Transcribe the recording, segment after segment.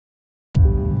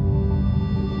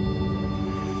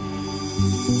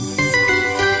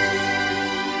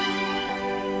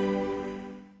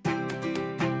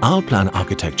Allplan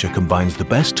Architecture combines the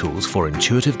best tools for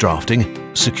intuitive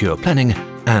drafting, secure planning,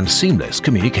 and seamless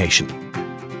communication.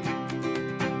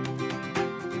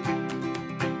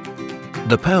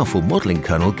 The powerful modeling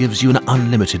kernel gives you an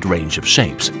unlimited range of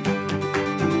shapes.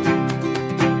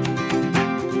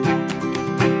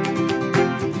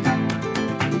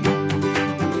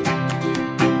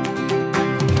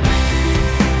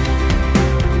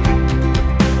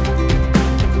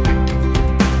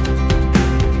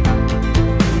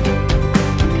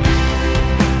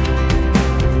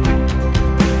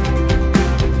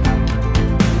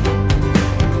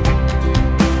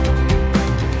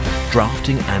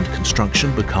 Drafting and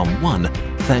construction become one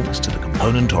thanks to the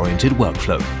component-oriented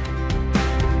workflow.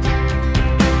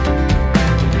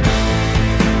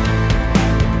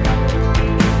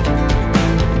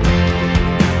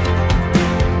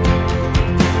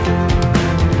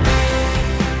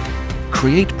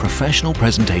 Create professional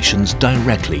presentations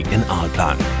directly in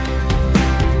Allplan.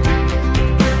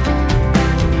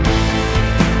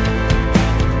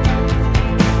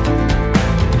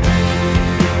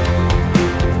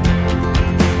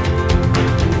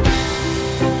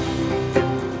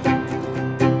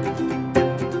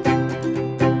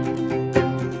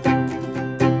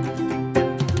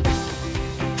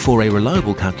 For a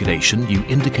reliable calculation, you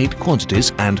indicate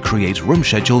quantities and create room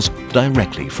schedules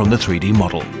directly from the 3D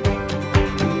model.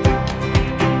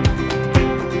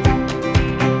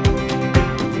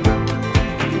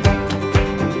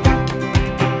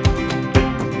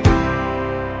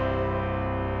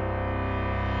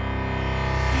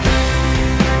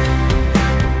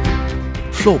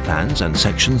 Floor plans and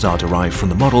sections are derived from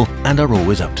the model and are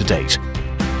always up to date.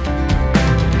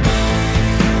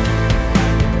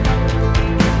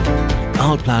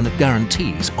 Allplan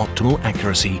guarantees optimal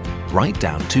accuracy right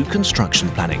down to construction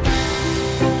planning.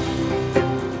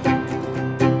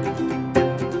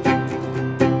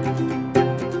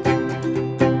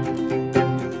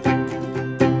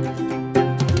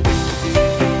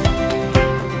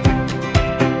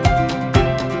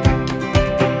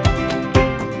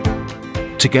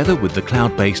 Together with the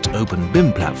cloud-based open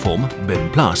BIM platform,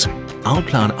 BIM+,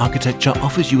 Allplan Architecture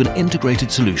offers you an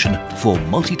integrated solution for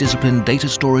multidiscipline data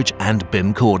storage and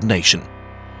BIM coordination.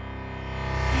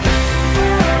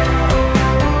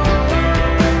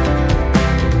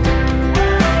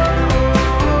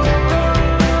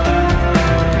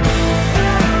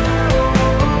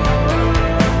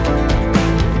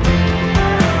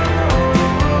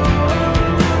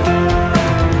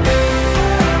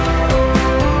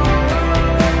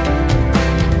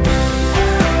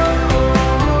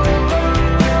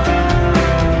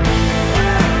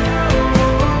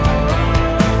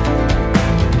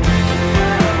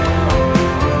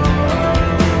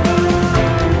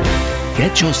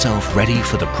 Get yourself ready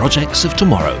for the projects of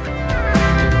tomorrow.